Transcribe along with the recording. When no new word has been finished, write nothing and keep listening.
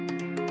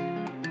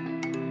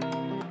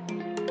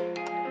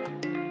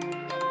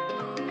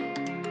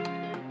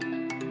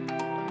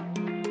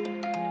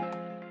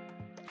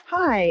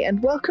Hi,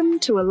 and welcome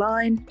to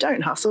Align,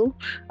 Don't Hustle,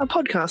 a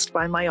podcast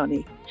by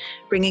Myoni,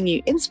 bringing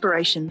you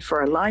inspiration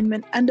for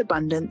alignment and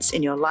abundance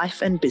in your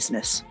life and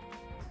business.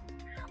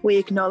 We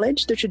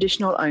acknowledge the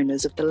traditional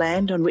owners of the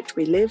land on which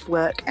we live,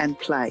 work, and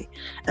play,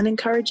 and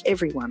encourage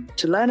everyone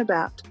to learn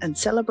about and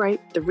celebrate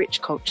the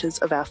rich cultures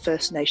of our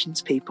First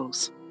Nations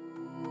peoples.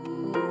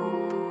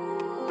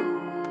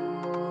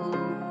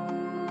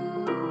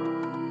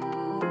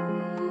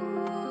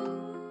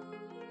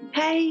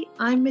 Hey,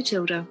 I'm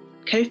Matilda,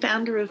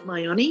 co-founder of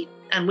Myoni,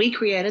 and we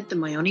created the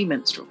Myoni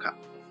menstrual cup.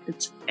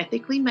 It's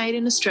ethically made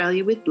in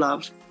Australia with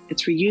love,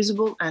 it's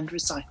reusable and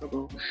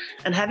recyclable,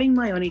 and having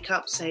Myoni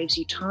cup saves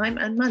you time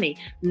and money,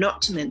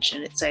 not to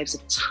mention it saves a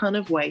ton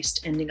of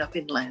waste ending up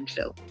in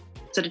landfill.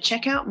 So to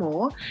check out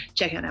more,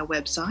 check out our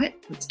website,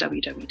 it's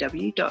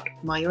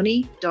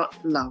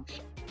www.myoni.love.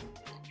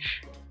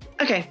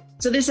 Okay,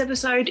 so this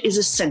episode is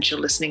essential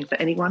listening for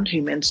anyone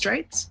who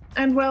menstruates,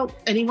 and well,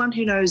 anyone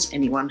who knows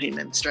anyone who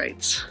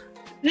menstruates.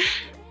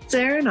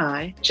 Sarah and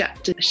I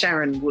chat to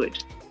Sharon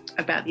Wood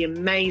about the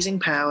amazing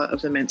power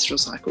of the menstrual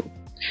cycle.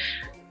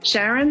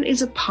 Sharon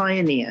is a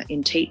pioneer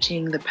in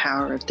teaching the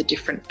power of the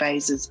different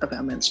phases of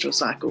our menstrual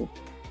cycle.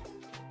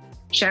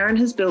 Sharon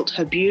has built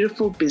her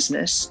beautiful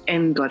business,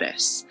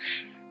 Goddess,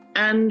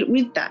 and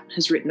with that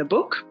has written a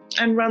book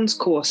and runs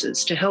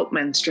courses to help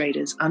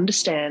menstruators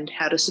understand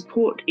how to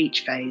support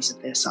each phase of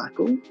their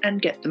cycle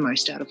and get the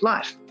most out of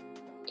life.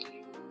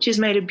 She's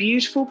made a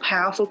beautiful,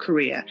 powerful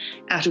career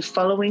out of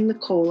following the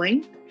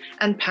calling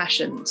and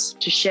passions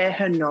to share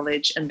her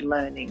knowledge and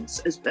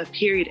learnings as a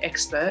period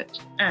expert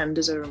and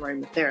as an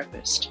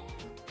aromatherapist.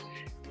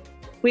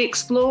 We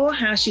explore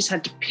how she's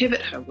had to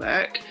pivot her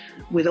work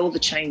with all the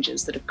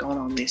changes that have gone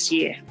on this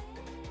year.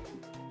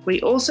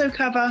 We also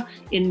cover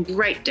in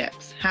great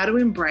depth how to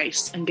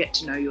embrace and get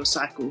to know your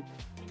cycle,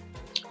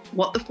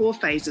 what the 4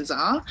 phases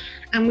are,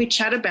 and we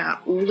chat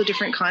about all the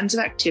different kinds of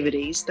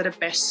activities that are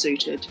best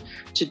suited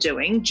to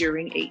doing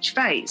during each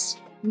phase.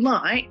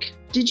 Like,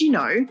 did you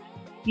know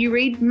you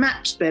read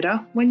maps better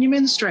when you're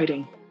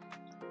menstruating?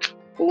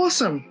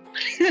 Awesome.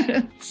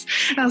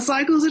 Our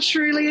cycles are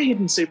truly a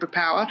hidden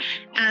superpower,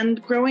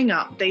 and growing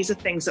up, these are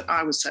things that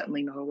I was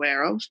certainly not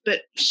aware of,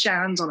 but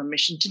Sharon's on a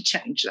mission to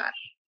change that.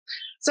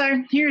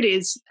 So here it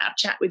is, our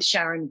chat with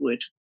Sharon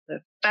Wood,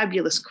 the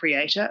fabulous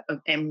creator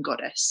of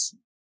Goddess.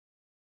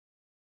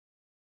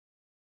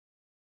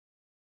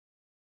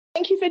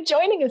 Thank you for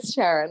joining us,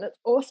 Sharon. It's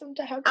awesome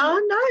to have you. Oh,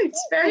 no,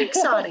 it's very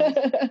exciting.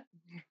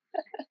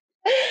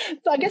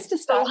 So I guess to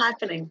start... It's all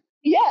happening.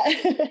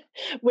 Yeah.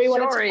 We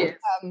wanted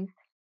to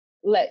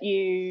let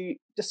you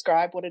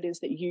describe what it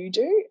is that you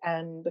do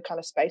and the kind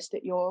of space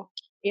that you're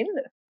in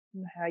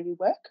and how you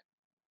work.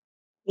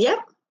 Yep,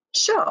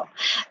 sure.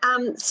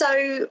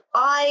 So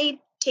I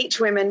teach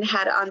women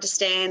how to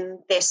understand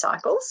their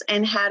cycles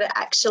and how to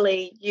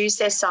actually use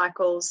their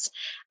cycles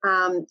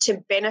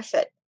to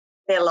benefit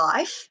their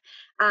life.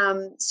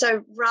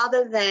 So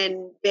rather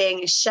than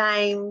being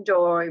ashamed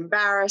or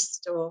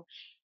embarrassed or,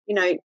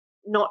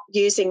 not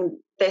using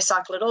their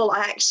cycle at all, I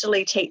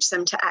actually teach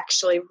them to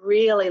actually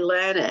really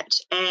learn it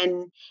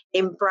and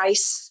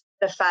embrace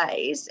the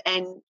phase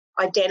and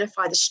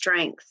identify the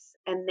strengths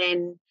and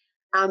then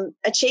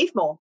achieve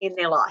more in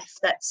their life.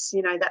 That's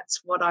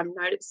what I'm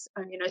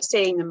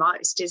seeing the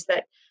most is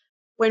that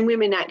when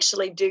women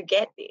actually do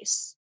get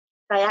this,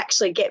 they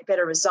actually get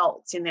better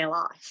results in their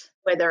life,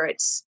 whether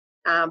it's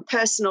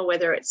personal,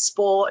 whether it's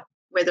sport,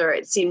 whether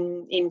it's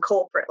in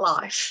corporate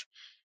life.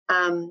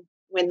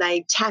 When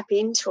they tap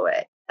into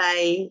it,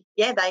 they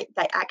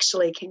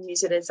actually can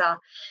use it as a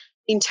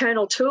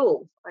internal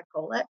tool, I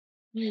call it.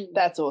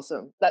 That's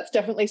awesome. That's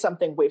definitely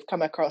something we've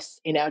come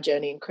across in our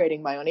journey in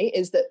creating Myoni,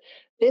 is that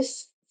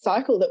this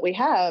cycle that we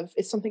have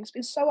is something that's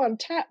been so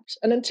untapped.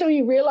 And until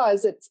you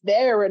realise it's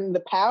there and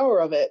the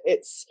power of it,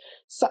 it's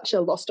such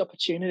a lost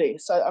opportunity.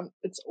 So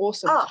it's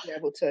awesome to be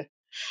able to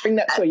bring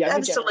that to a younger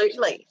generation.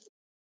 Absolutely.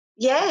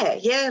 Yeah.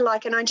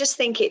 And I just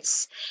think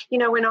it's,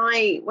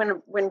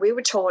 when we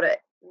were taught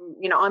it,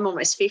 I'm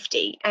almost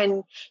 50,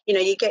 and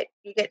you get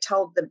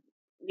told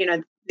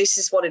this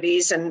is what it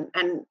is, and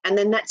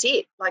then that's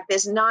it. Like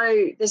there's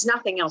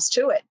nothing else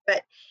to it.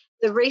 But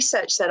the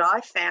research that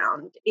I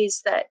found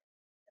is that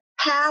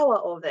power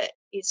of it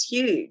is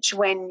huge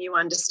when you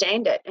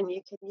understand it, and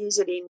you can use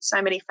it in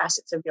so many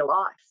facets of your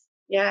life.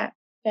 Yeah.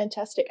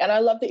 Fantastic. And I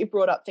love that you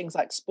brought up things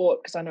like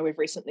sport, because I know we've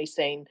recently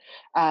seen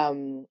a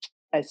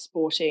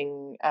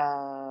sporting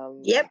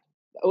Yep.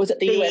 Was it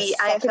the US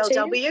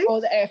AFLW team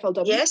or the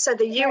AFLW? Yeah, so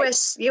the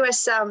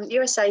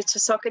USA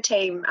soccer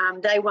team,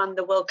 they won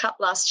the World Cup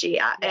last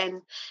year,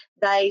 and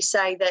they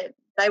say that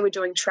they were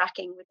doing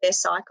tracking with their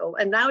cycle,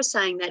 and they were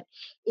saying that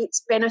it's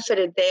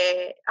benefited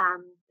their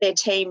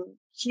team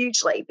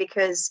hugely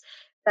because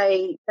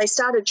they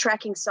started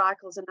tracking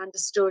cycles and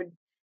understood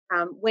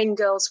when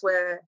girls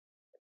were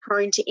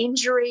prone to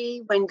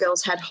injury, when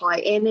girls had high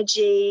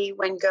energy,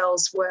 when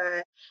girls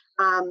were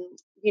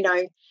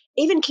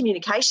even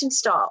communication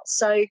styles.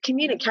 So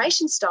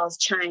communication styles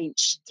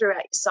change throughout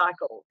your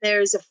cycle.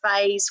 There is a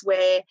phase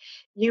where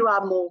you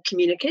are more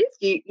communicative,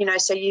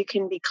 so you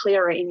can be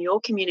clearer in your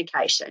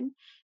communication.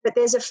 But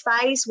there's a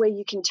phase where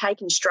you can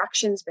take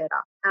instructions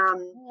better.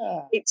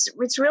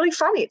 It's really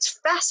funny. It's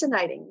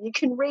fascinating. You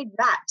can read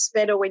maps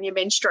better when you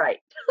menstruate.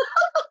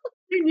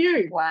 Who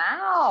knew?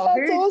 Wow,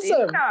 that's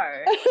awesome.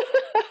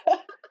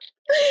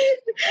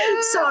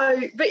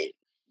 So,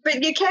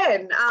 but you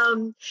can.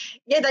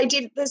 They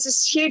did. There's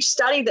this huge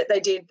study that they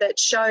did that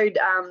showed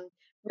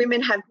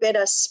women have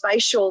better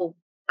spatial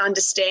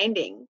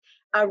understanding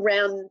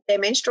around their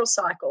menstrual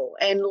cycle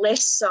and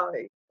less so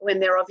when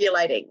they're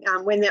ovulating.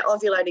 When they're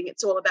ovulating,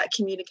 it's all about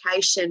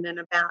communication and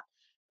about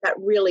that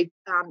really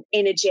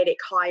energetic,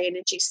 high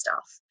energy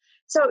stuff.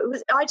 So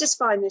I just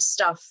find this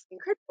stuff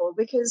incredible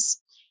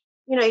because,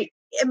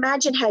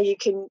 imagine how you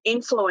can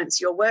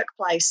influence your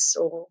workplace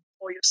or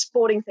your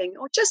sporting thing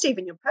or just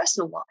even your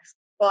personal life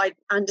by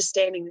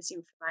understanding this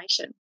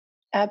information.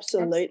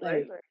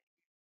 Absolutely.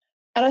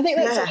 And I think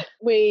that's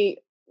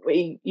we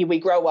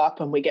grow up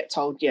and we get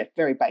told,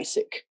 very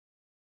basic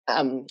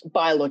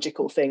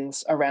biological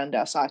things around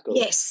our cycle.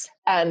 Yes.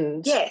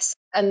 And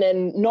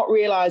then not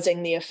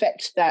realizing the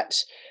effect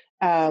that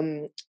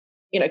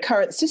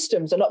current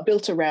systems are not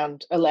built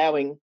around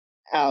allowing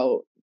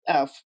our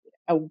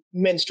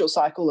menstrual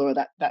cycle or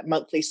that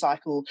monthly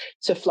cycle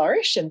to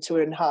flourish and to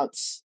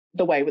enhance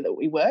the way that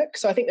we work.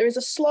 So I think there is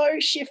a slow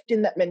shift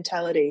in that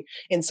mentality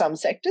in some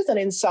sectors and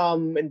in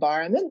some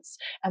environments,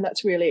 and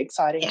that's really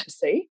exciting to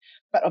see.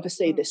 But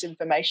obviously this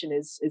information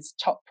is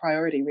top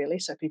priority, really,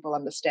 so people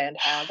understand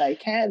how they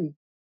can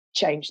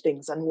change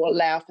things and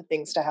allow for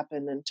things to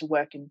happen and to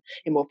work in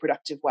more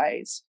productive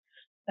ways.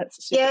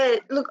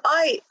 Look,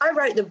 I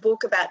wrote the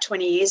book about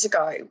 20 years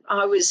ago.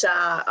 I was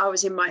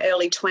in my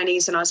early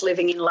 20s and I was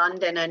living in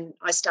London and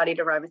I studied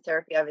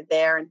aromatherapy over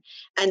there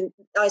and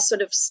I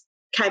sort of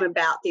came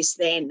about this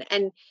then.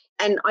 And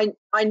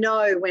I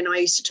know when I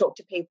used to talk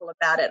to people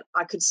about it,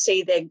 I could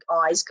see their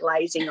eyes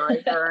glazing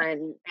over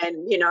and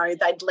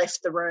they'd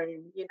left the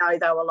room.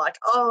 They were like,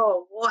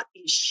 oh, what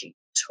is she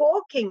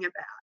talking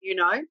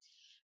about,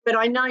 But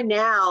I know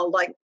now,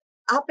 like,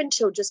 up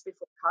until just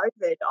before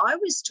COVID, I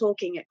was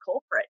talking at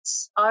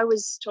corporates. I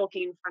was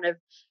talking in front of,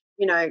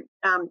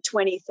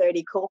 20,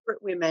 30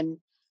 corporate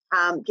women,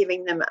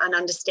 giving them an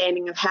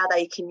understanding of how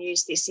they can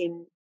use this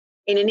in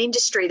an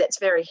industry that's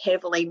very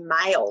heavily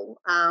male.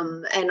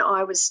 And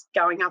I was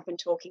going up and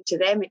talking to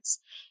them.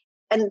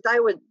 And they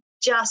were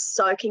just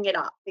soaking it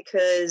up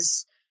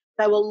because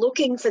they were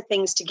looking for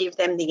things to give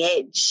them the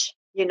edge.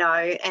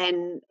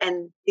 And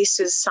this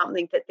is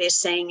something that they're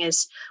seeing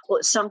as, well,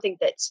 it's something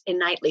that's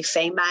innately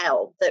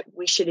female that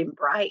we should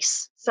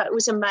embrace. So it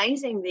was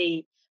amazing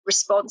the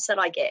response that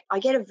I get. I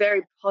get a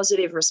very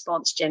positive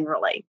response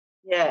generally.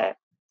 Yeah.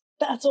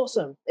 That's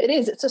awesome. It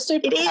is. It's a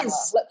superpower. It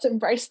is. Let's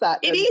embrace that.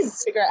 It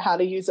is. Figure out how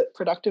to use it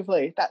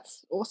productively.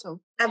 That's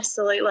awesome.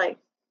 Absolutely.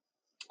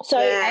 So,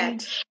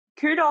 and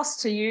kudos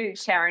to you,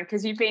 Sharon,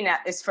 because you've been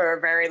at this for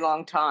a very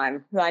long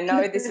time. I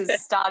know this is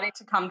starting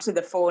to come to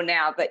the fore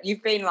now, but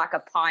you've been like a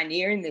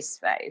pioneer in this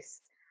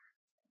space.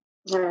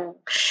 Yeah.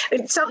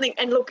 It's something,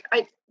 and look,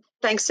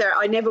 thanks, Sarah.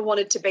 I never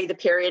wanted to be the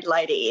period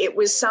lady. It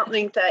was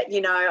something that,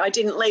 I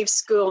didn't leave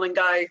school and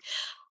go,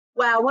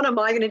 wow, what am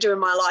I going to do in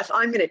my life?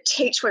 I'm going to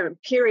teach women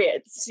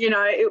periods.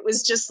 It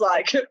was just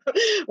like,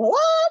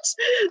 what?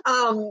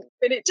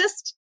 But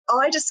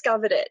I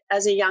discovered it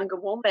as a younger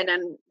woman,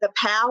 and the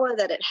power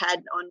that it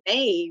had on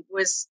me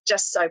was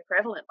just so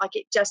prevalent. Like,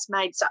 it just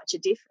made such a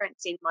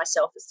difference in my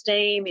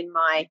self-esteem, in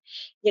my,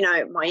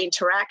 my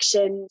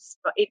interactions.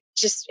 But it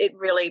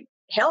really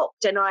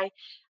helped. And I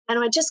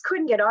just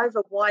couldn't get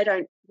over why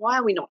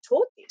are we not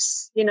taught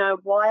this?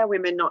 Why are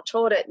women not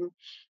taught it?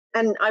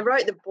 And I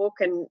wrote the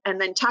book and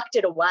then tucked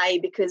it away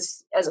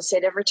because, as I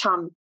said, every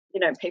time,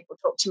 people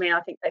talk to me,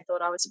 I think they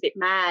thought I was a bit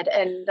mad.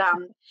 And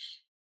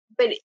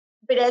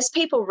but as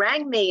people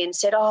rang me and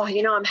said, oh,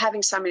 I'm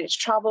having so much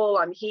trouble,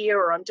 I'm here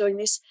or I'm doing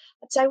this,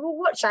 I'd say, well,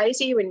 what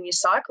phase are you in your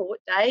cycle? What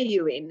day are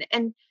you in?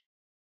 And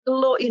the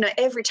Lord,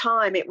 every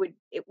time we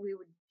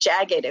would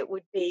jag it. It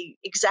would be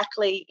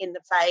exactly in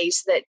the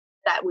phase that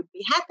would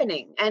be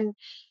happening. And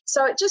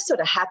so it just sort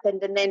of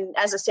happened. And then,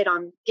 as I said,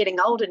 I'm getting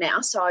older now,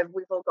 so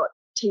we've all got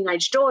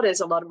teenage daughters,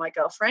 a lot of my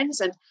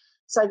girlfriends, and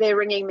so they're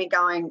ringing me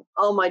going,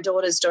 oh, my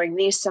daughter's doing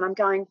this, and I'm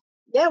going,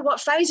 yeah,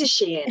 what phase is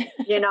she in?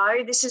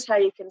 This is how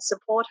you can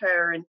support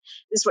her and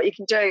this is what you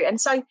can do. And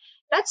so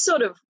that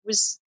sort of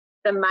was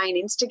the main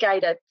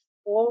instigator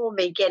for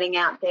me getting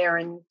out there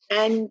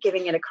and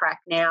giving it a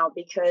crack now,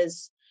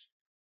 because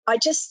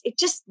it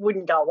just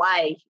wouldn't go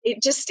away.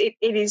 It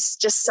is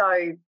just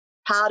so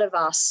part of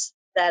us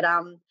that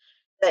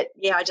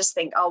I just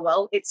think, oh,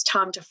 well, it's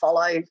time to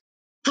follow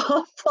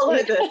the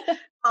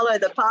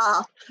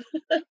path.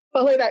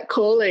 Follow that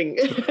calling.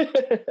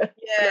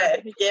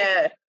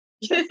 Yeah.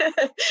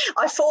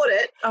 I fought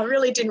it. I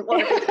really didn't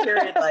want to be the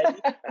period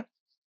lady.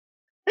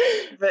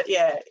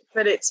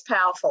 But it's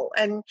powerful.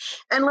 And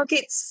look,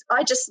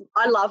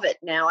 I love it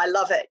now. I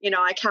love it.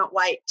 I can't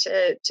wait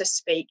to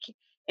speak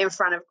in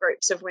front of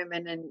groups of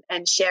women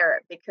and share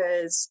it,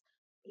 because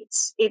it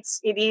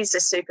is a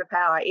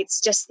superpower.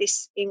 It's just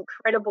this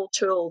incredible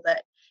tool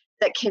that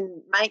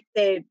can make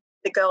the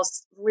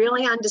girls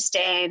really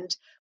understand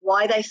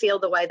why they feel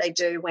the way they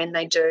do when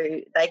they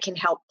do. They can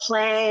help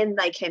plan,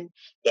 they can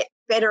get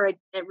better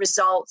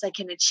results, they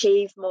can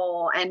achieve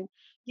more. And,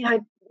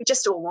 we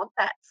just all want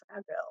that for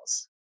our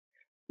girls.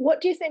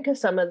 What do you think are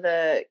some of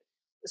the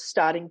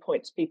starting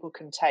points people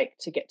can take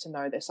to get to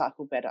know their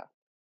cycle better?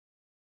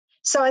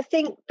 So I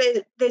think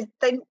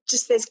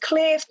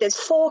there's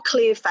 4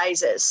 clear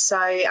phases. So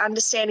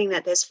understanding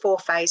that there's 4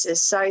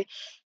 phases. So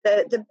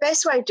the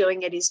best way of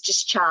doing it is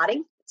just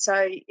charting.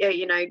 So,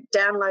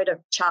 download a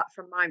chart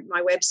from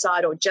my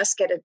website, or just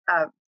get a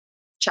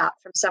chart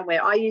from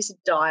somewhere. I use a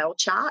dial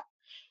chart,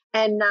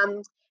 and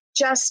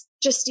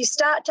just you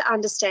start to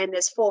understand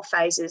there's 4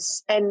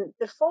 phases, and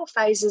the 4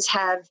 phases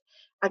have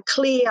a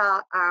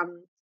clear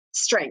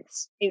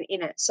strengths in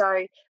it.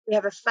 So we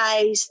have a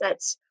phase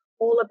that's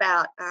all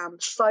about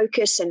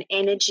focus and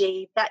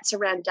energy. That's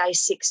around day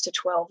 6 to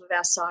 12 of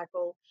our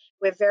cycle.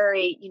 We're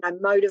very,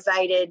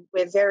 motivated.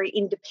 We're very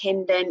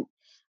independent,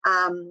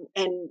 and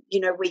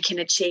we can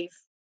achieve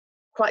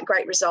quite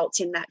great results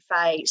in that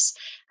phase.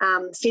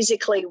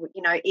 Physically,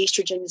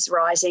 estrogen is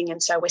rising,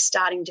 and so we're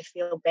starting to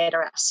feel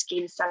better. Our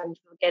skin's starting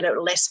to get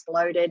less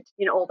bloated,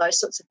 all those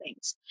sorts of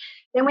things.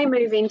 Then we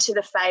move into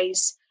the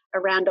phase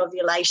around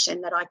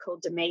ovulation that I call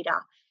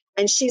Demeter,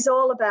 and she's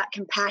all about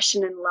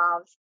compassion and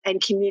love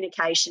and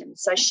communication.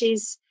 So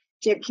she's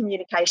your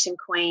communication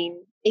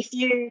queen. If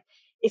you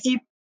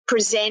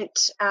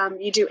present,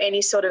 you do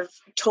any sort of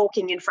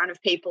talking in front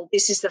of people,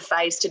 this is the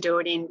phase to do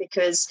it in,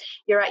 because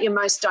you're at your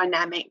most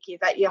dynamic,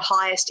 you're at your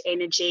highest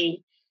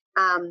energy,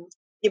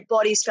 your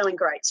body's feeling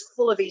great, it's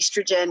full of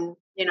estrogen,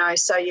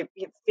 so you're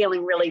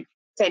feeling really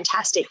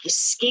fantastic. Your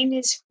skin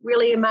is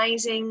really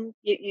amazing.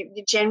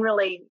 You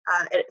generally,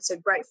 it's a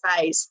great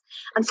phase.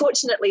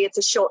 Unfortunately, it's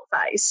a short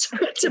phase.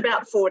 It's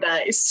about 4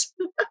 days.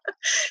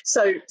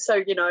 So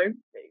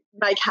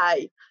make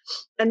hay.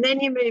 And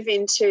then you move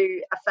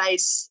into a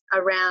phase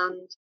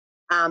around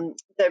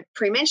the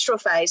premenstrual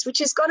phase, which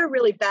has got a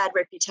really bad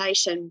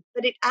reputation,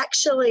 but it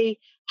actually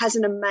has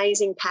an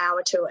amazing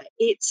power to it.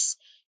 It's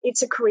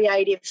a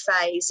creative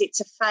phase.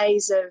 It's a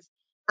phase of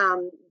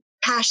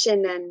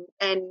passion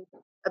and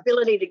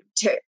ability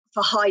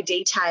for high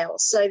detail.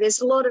 So there's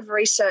a lot of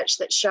research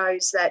that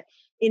shows that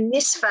in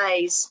this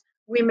phase,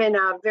 women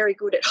are very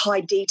good at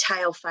high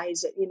detail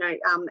phase,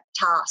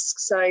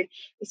 tasks. So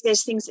if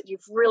there's things that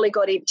you've really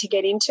got to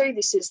get into,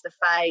 this is the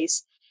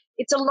phase.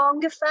 It's a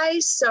longer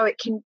phase, so it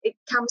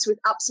comes with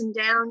ups and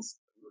downs.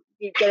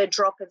 You get a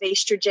drop of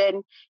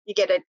estrogen, you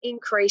get an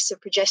increase of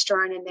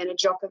progesterone, and then a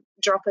drop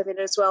of it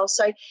as well.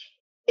 So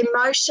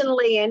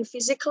emotionally and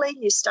physically,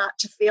 you start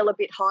to feel a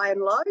bit high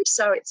and low.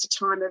 So it's a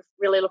time of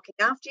really looking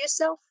after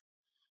yourself.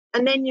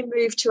 And then you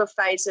move to a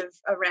phase of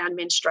around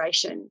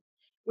menstruation,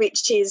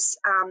 which is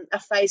a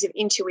phase of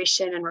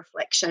intuition and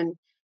reflection.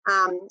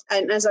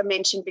 And as I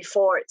mentioned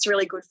before, it's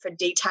really good for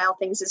detail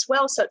things as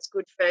well. So it's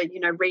good for,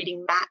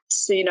 reading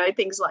maps,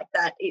 things like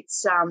that.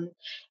 It's a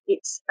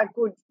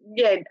good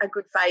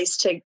phase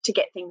to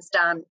get things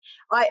done.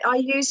 I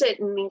use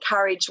it and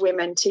encourage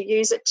women to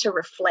use it to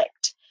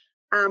reflect,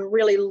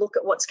 really look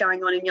at what's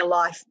going on in your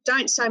life.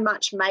 Don't so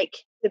much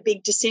make the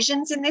big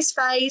decisions in this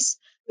phase,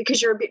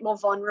 because you're a bit more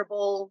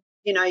vulnerable.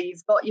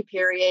 You've got your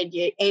period,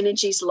 your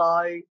energy's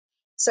low.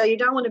 So you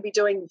don't want to be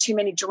doing too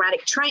many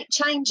dramatic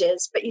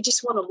changes, but you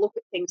just want to look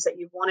at things that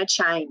you want to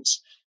change,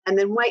 and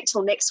then wait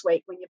till next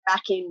week when you're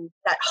back in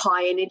that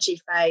high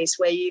energy phase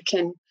where you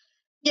can,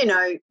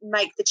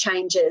 make the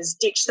changes,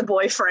 ditch the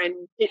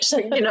boyfriend, you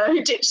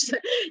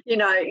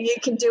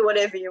can do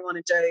whatever you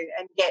want to do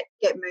and get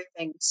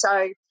moving.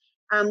 So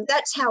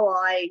that's how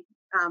I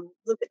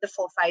look at the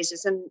 4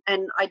 phases, and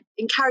I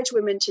encourage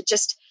women to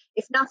just,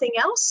 if nothing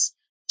else,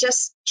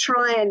 just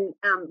try and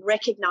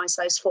recognise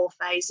those 4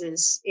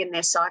 phases in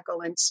their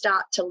cycle and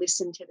start to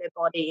listen to their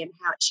body and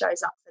how it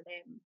shows up for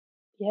them.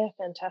 Yeah,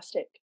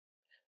 fantastic.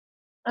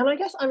 And I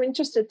guess I'm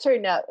interested too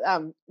now,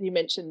 you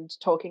mentioned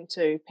talking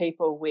to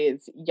people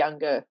with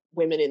younger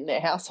women in their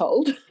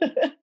household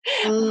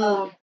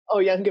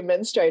or younger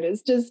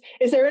menstruators.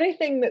 Is there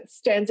anything that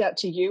stands out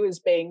to you as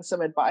being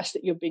some advice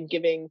that you've been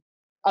giving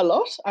a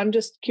lot? I'm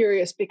just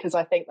curious, because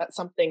I think that's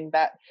something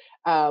that,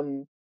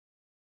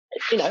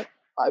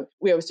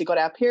 we obviously got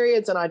our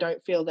periods, and I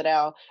don't feel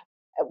that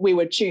we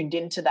were tuned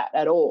into that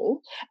at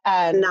all.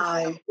 And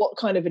what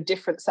kind of a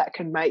difference that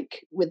can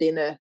make within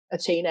a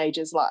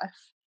teenager's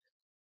life.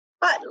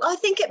 But I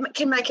think it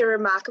can make a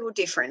remarkable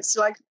difference.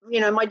 Like,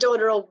 my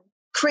daughter will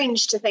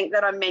cringe to think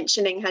that I'm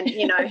mentioning her,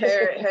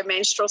 her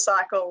menstrual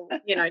cycle,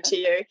 to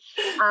you.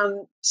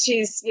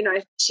 She's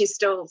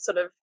still sort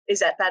of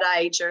is at that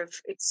age of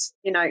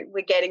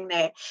we're getting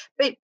there.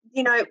 But,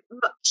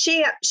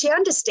 she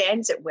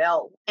understands it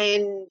well,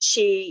 and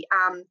she,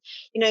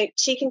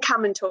 she can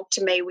come and talk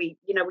to me. We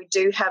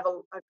do have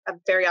a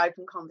very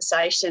open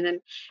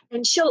conversation,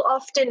 and she'll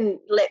often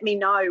let me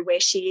know where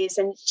she is,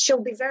 and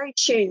she'll be very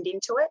tuned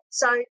into it.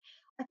 So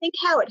I think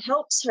how it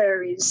helps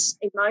her is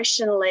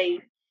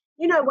emotionally,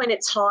 you know, when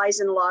it's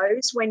highs and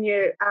lows, when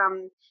you're,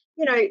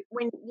 you know,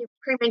 when your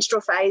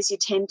premenstrual phase, you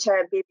tend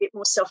to be a bit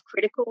more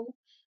self-critical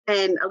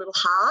and a little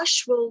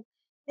harsh. Well,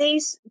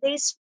 these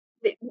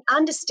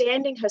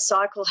understanding her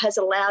cycle has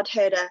allowed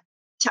her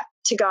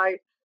to go,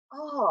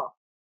 oh,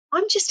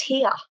 I'm just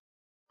here.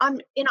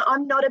 I'm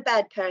not a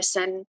bad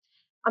person.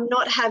 I'm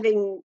not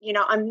having,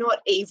 I'm not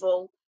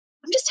evil.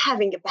 I'm just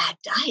having a bad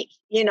day,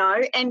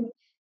 and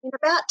in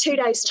about 2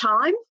 days'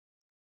 time,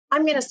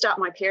 I'm going to start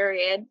my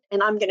period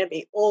and I'm going to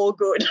be all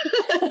good.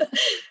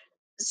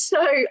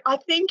 So I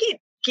think it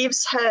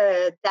gives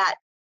her that,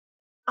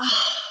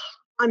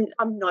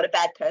 I'm not a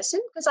bad person,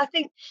 because I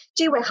think,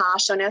 gee, we're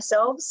harsh on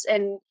ourselves.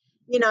 And,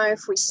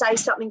 if we say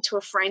something to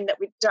a friend that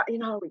we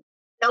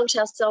belt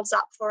ourselves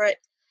up for it.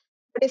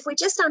 But if we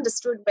just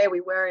understood where we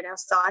were in our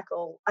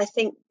cycle, I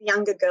think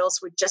younger girls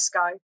would just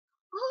go,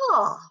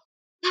 oh,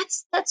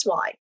 that's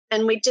why.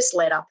 And we'd just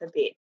let up a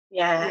bit.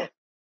 Yeah.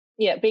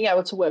 Yeah, being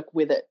able to work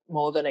with it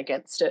more than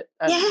against it,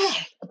 and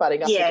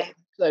butting up against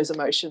those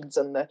emotions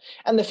and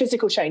the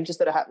physical changes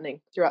that are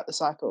happening throughout the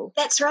cycle.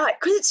 That's right,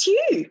 because it's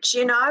huge,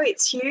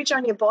 it's huge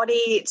on your body.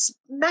 It's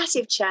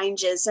massive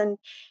changes. And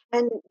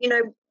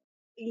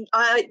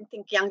I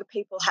think younger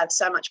people have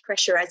so much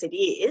pressure as it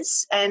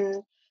is,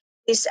 and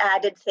this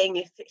added thing,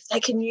 if they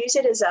can use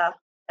it as a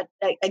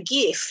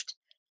gift,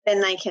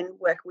 then they can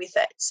work with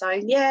it. So,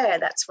 yeah,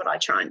 that's what I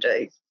try and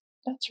do.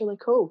 That's really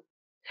cool.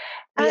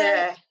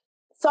 Yeah.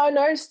 So I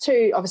noticed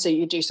too, obviously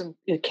you do some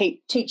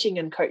keep teaching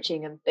and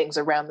coaching and things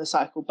around the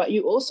cycle, but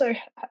you also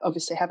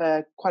obviously have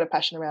quite a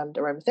passion around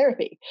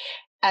aromatherapy.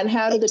 And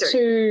how do the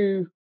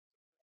two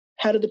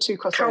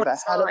cross over?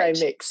 How do they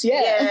mix?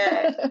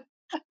 Yeah.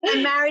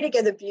 They marry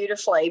together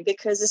beautifully,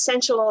 because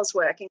essential oils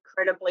work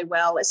incredibly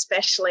well,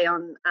 especially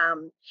on,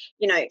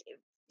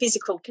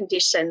 physical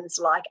conditions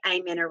like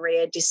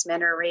amenorrhea,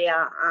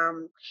 dysmenorrhea,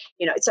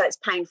 so it's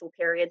painful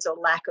periods or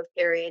lack of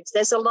periods.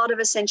 There's a lot of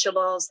essential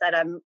oils that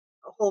are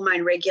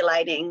hormone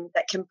regulating,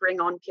 that can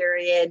bring on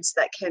periods,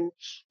 that can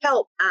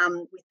help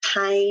with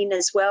pain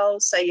as well.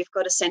 So you've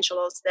got essential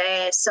oils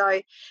there.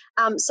 So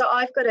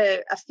I've got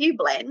a few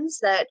blends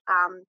that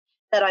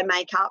I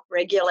make up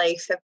regularly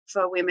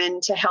for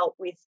women to help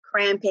with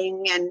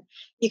cramping, and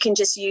you can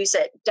just use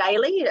it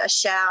daily, a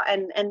shower,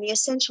 and the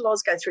essential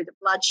oils go through the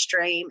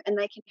bloodstream and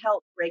they can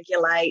help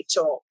regulate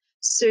or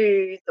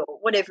soothe or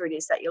whatever it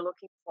is that you're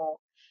looking for.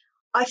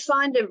 I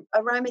find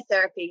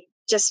aromatherapy,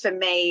 just for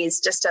me, is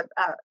just a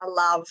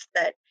love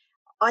that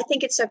I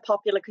think it's so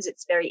popular because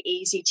it's very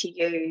easy to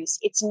use.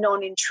 It's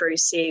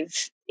non-intrusive.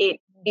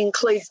 It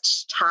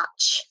includes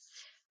touch.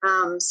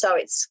 So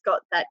it's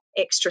got that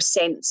extra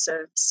sense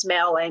of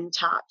smell and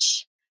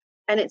touch.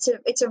 And it's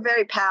a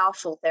very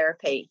powerful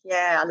therapy.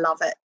 Yeah, I love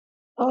it.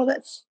 Oh,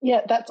 that's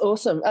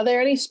awesome. Are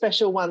there any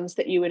special ones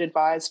that you would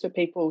advise for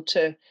people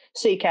to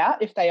seek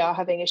out if they are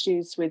having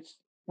issues with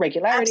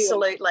regularity?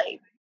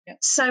 Absolutely.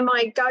 So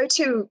my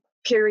go-to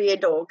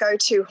period or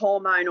go-to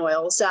hormone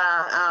oils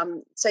are,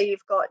 so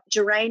you've got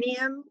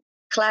geranium,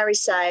 clary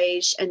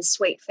sage, and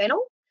sweet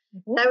fennel.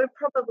 Mm-hmm. They would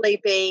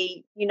probably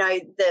be,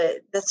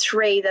 the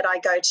three that I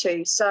go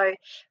to. So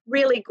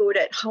really good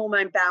at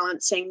hormone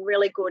balancing,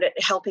 really good at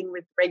helping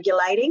with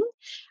regulating.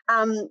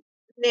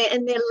 They're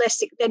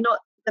not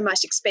the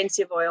most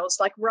expensive oils.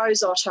 Like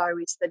Rose Otto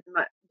is the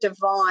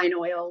divine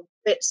oil.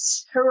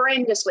 It's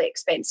horrendously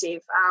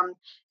expensive.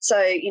 So,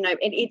 and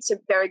it's a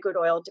very good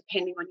oil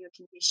depending on your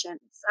conditions.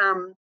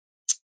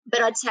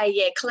 But I'd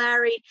say,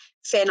 clary,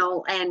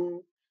 fennel,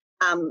 and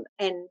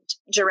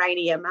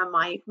geranium are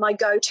my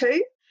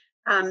go-to.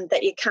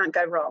 That you can't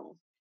go wrong.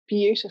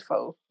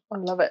 Beautiful. I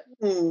love it.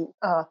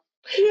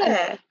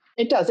 Yeah.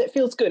 It does. It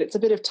feels good. It's a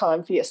bit of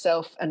time for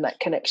yourself and that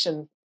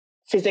connection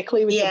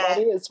physically with your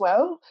body as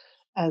well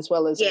as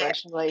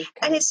emotionally.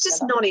 And it's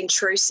just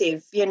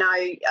non-intrusive.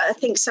 I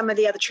think some of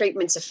the other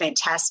treatments are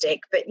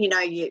fantastic, but,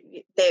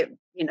 they've,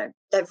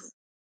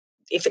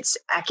 if it's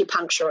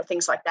acupuncture or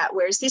things like that,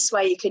 whereas this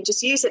way you can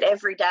just use it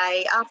every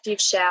day after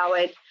you've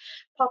showered,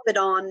 pop it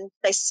on,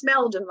 they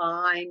smell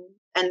divine,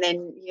 and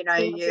then, you're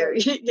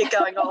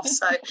going off.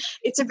 So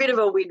it's a bit of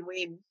a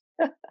win-win.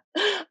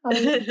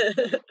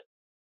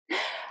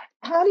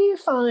 How do you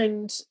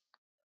find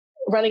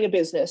running a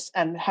business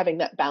and having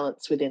that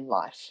balance within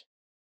life?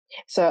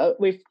 So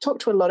we've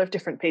talked to a lot of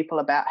different people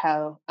about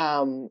how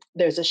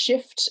there's a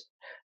shift.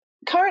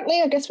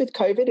 Currently, I guess with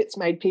COVID, it's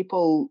made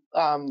people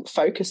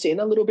focus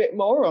in a little bit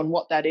more on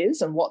what that is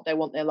and what they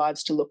want their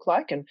lives to look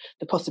like, and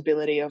the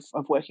possibility of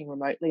working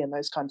remotely and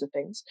those kinds of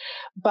things.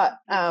 But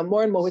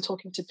more and more, we're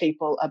talking to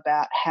people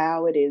about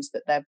how it is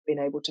that they've been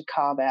able to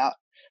carve out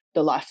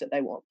the life that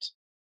they want.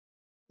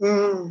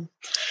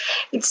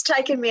 It's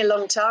taken me a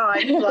long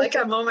time. Like,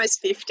 I'm almost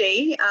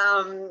 50.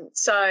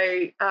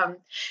 So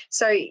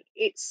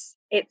it's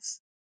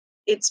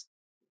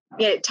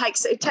it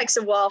takes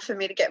a while for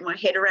me to get my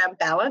head around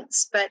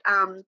balance. But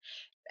and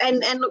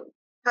look,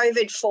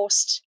 COVID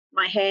forced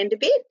my hand a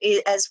bit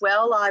as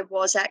well. I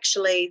was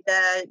actually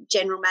the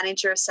general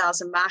manager of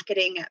sales and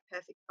marketing at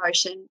Perfect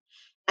Potion,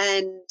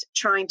 and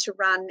trying to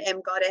run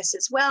M Goddess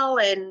as well,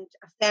 and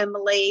a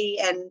family,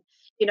 and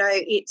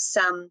it's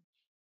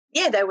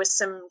there was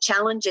some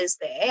challenges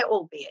there,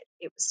 albeit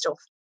it was still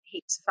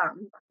heaps of fun.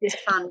 It's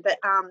fun, but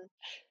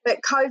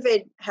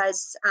COVID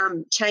has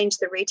changed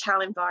the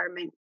retail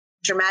environment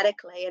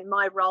dramatically, and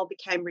my role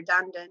became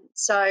redundant.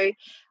 So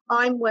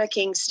I'm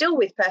working still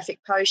with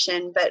Perfect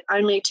Potion, but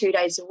only 2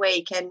 days a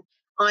week, and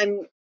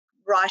I'm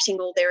writing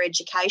all their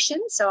education.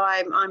 So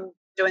I'm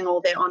doing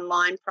all their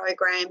online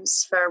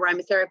programs for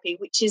aromatherapy,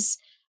 which is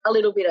a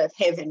little bit of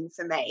heaven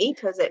for me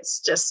because it's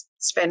just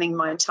spending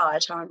my entire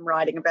time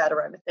writing about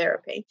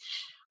aromatherapy.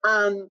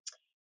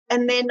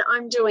 And then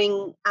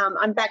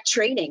I'm back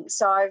treating.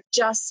 So I've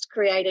just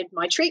created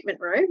my treatment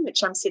room,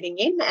 which I'm sitting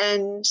in,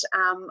 and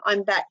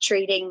I'm back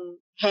treating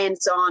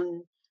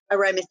hands-on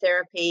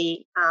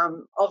aromatherapy,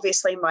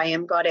 obviously my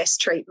M Goddess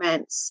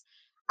treatments.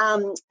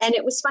 And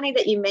it was funny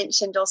that you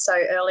mentioned also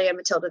earlier,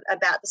 Matilda,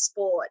 about the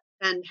sport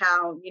and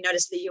how you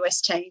noticed the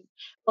US team.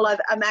 Well,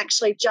 I'm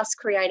actually just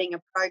creating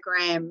a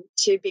program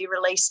to be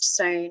released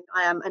soon,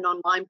 an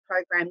online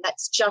program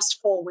that's just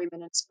for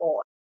women in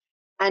sport.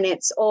 And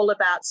it's all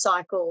about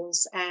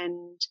cycles,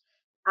 and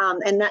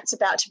that's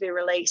about to be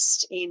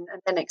released in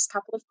the next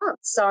couple of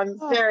months. So I'm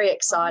very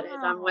excited.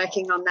 Wow. I'm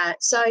working on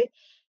that. So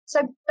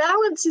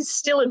balance is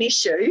still an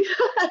issue.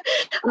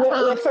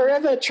 We're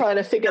forever trying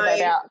to figure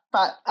that out,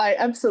 but I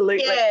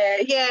absolutely.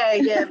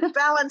 Yeah.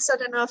 Balance, I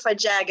don't know if I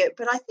jag it,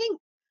 but I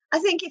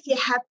think if you're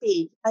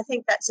happy, I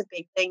think that's a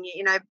big thing,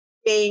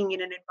 being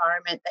in an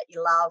environment that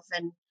you love.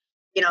 And,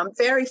 I'm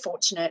very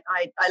fortunate.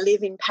 I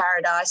live in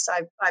paradise.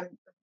 I'm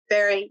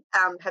very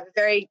have a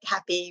very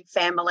happy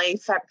family,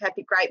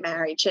 happy, great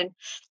marriage, and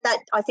that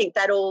I think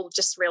that all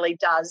just really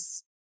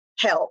does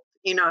help.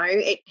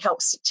 It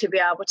helps to be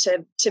able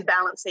to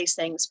balance these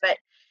things. But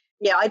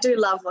yeah, I do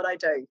love what I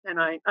do,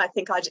 and I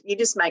think you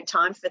just make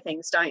time for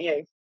things, don't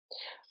you?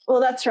 Well,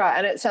 that's right,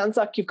 and it sounds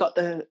like you've got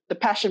the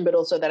passion, but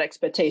also that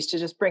expertise to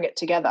just bring it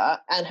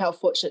together. And how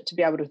fortunate to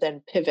be able to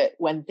then pivot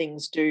when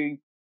things do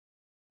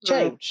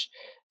change.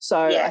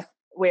 So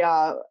we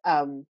are,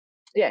 in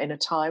a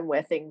time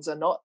where things are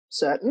not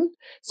certain.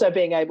 So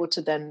being able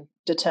to then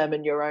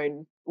determine your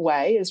own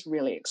way is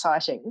really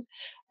exciting,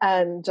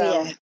 and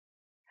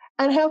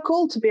how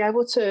cool to be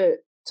able to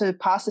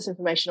pass this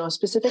information on,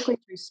 specifically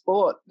through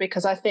sport,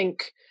 because I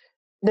think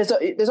there's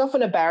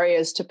often a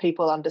barriers to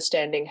people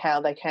understanding how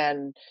they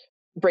can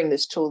bring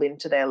this tool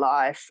into their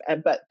life,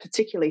 but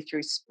particularly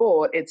through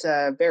sport, it's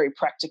a very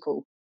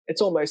practical.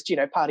 It's almost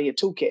part of your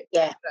toolkit.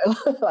 Yeah,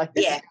 like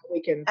this is how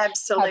we can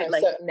absolutely have a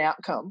certain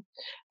outcome.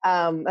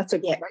 That's a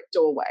great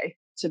doorway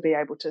to be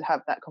able to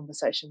have that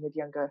conversation with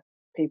younger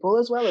people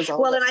as well as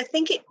older. Well, and I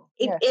think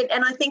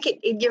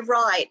you're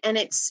right, and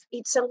it's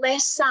a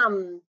less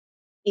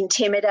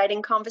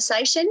intimidating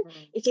conversation.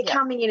 If you're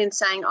coming in and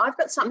saying, I've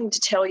got something to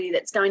tell you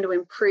that's going to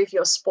improve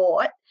your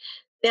sport,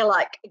 they're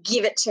like,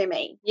 give it to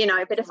me,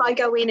 But if I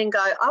go in and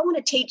go, I want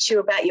to teach you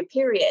about your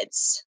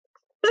periods,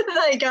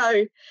 they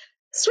go,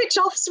 switch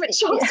off,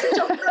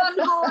 run,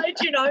 hide,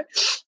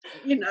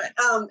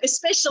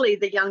 especially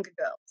the younger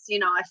girls.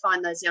 I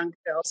find those younger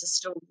girls are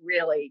still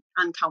really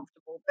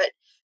uncomfortable, but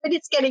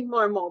it's getting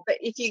more and more. But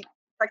if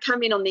I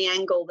come in on the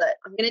angle that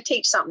I'm going to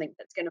teach something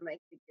that's going to make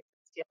a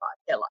difference to your life,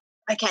 they're like,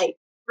 okay,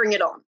 bring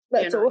it on.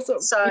 That's awesome.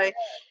 So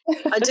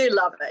I do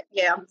love it.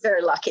 Yeah, I'm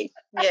very lucky.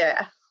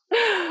 Yeah.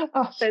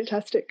 Oh,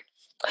 fantastic.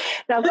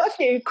 Now, I've got a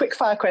few quick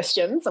fire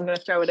questions I'm going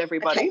to throw at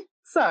everybody. Okay.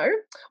 So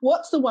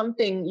what's the one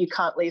thing you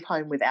can't leave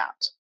home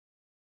without?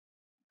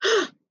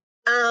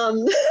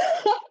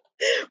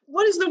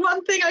 What is the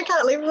one thing I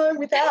can't leave home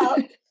without?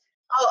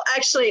 Oh,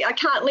 actually, I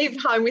can't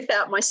leave home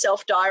without my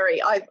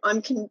self-diary.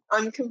 I'm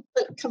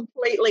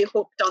completely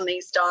hooked on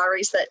these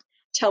diaries that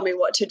tell me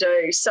what to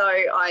do. So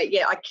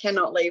I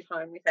cannot leave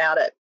home without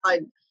it.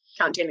 I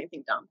can't get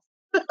anything done.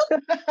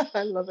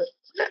 I love it.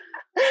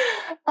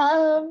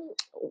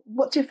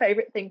 What's your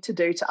favourite thing to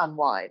do to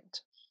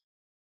unwind?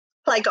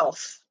 Play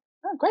golf.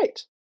 Oh,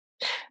 great.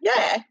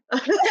 Yeah.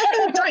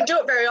 Don't do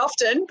it very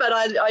often, but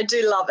I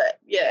do love it.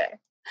 Yeah.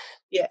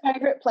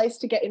 Favourite place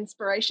to get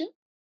inspiration?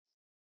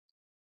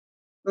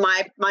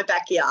 My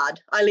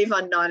backyard. I live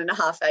on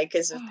 9.5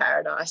 acres of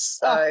paradise,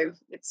 so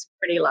it's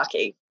pretty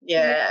lucky.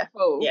 Yeah.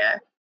 Cool. Yeah.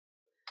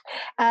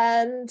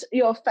 And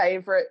your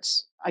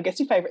favourite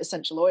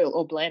essential oil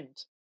or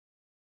blend?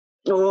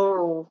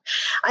 Oh,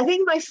 I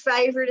think my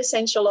favourite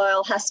essential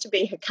oil has to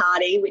be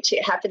Hikari, which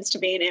it happens to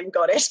be an M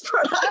Goddess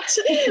product.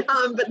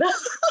 But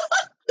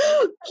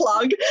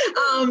plug.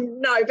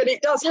 No, but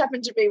it does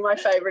happen to be my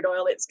favourite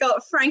oil. It's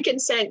got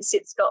frankincense,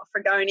 it's got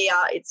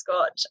fregonia, it's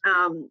got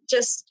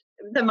just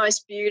the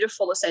most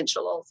beautiful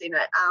essential oils in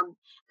it.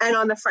 And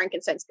I'm a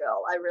frankincense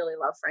girl. I really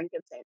love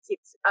frankincense.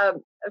 It's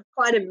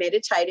quite a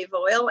meditative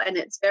oil, and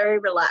it's very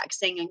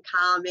relaxing and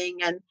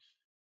calming, and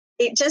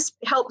it just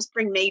helps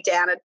bring me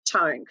down a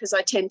tone because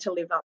I tend to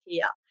live up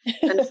here,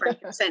 and the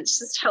frankincense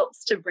just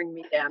helps to bring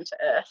me down to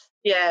earth.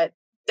 Yeah,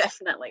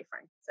 definitely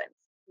frankincense.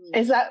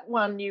 Is that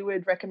one you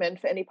would recommend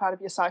for any part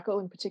of your cycle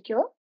in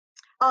particular?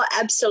 Oh,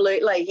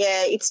 absolutely.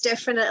 Yeah, it's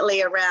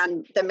definitely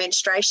around the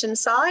menstruation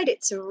side.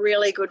 It's a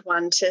really good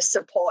one to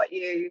support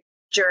you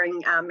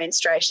during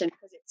menstruation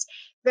because it's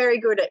very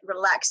good at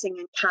relaxing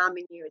and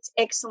calming you. It's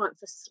excellent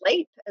for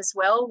sleep as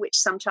well, which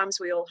sometimes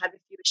we all have a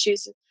few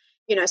issues.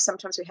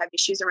 Sometimes we have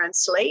issues around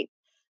sleep,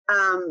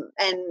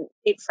 and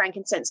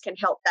frankincense can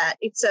help that.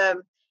 It's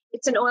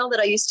an oil that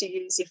I used to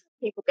use if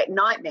people get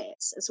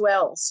nightmares as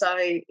well. So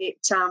it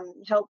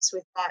helps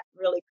with that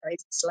really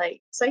crazy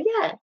sleep. So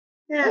yeah.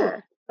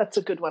 Ooh, that's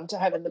a good one to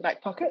have in the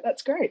back pocket.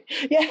 That's great.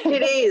 Yeah,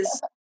 it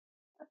is.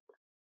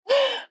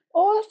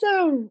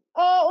 Awesome.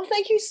 Oh, well,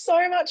 thank you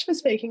so much for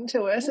speaking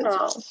to us.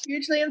 It's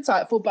hugely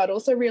insightful, but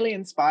also really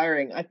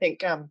inspiring. I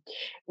think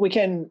we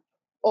can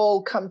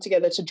all come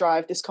together to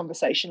drive this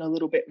conversation a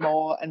little bit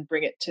more and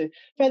bring it to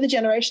further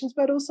generations,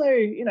 but also,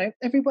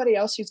 everybody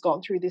else who's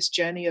gone through this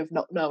journey of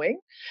not knowing,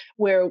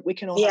 where we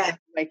can all have an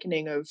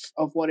awakening of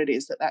what it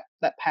is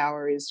that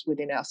power is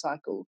within our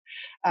cycle.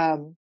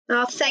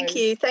 Oh, thank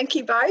you. Thank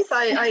you both.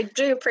 I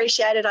do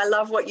appreciate it. I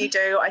love what you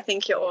do. I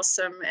think you're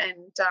awesome.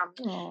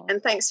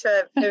 And thanks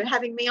for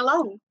having me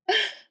along.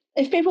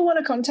 If people want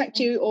to contact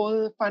you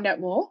or find out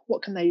more, where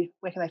can they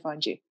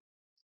find you?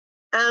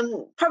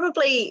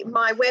 Probably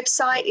my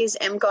website is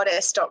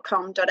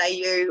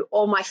mgoddess.com.au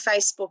or my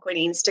Facebook and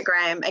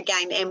Instagram,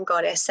 again,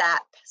 mgoddess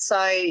app. So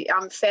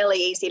I'm fairly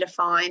easy to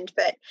find,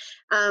 but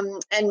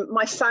and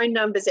my phone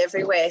number's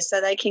everywhere, so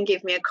they can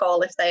give me a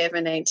call if they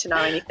ever need to know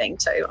anything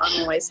too.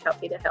 I'm always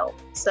happy to help.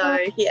 So,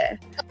 yeah.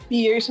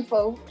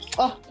 Beautiful.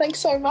 Oh, thanks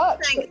so much.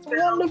 Thanks,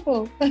 That's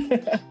wonderful.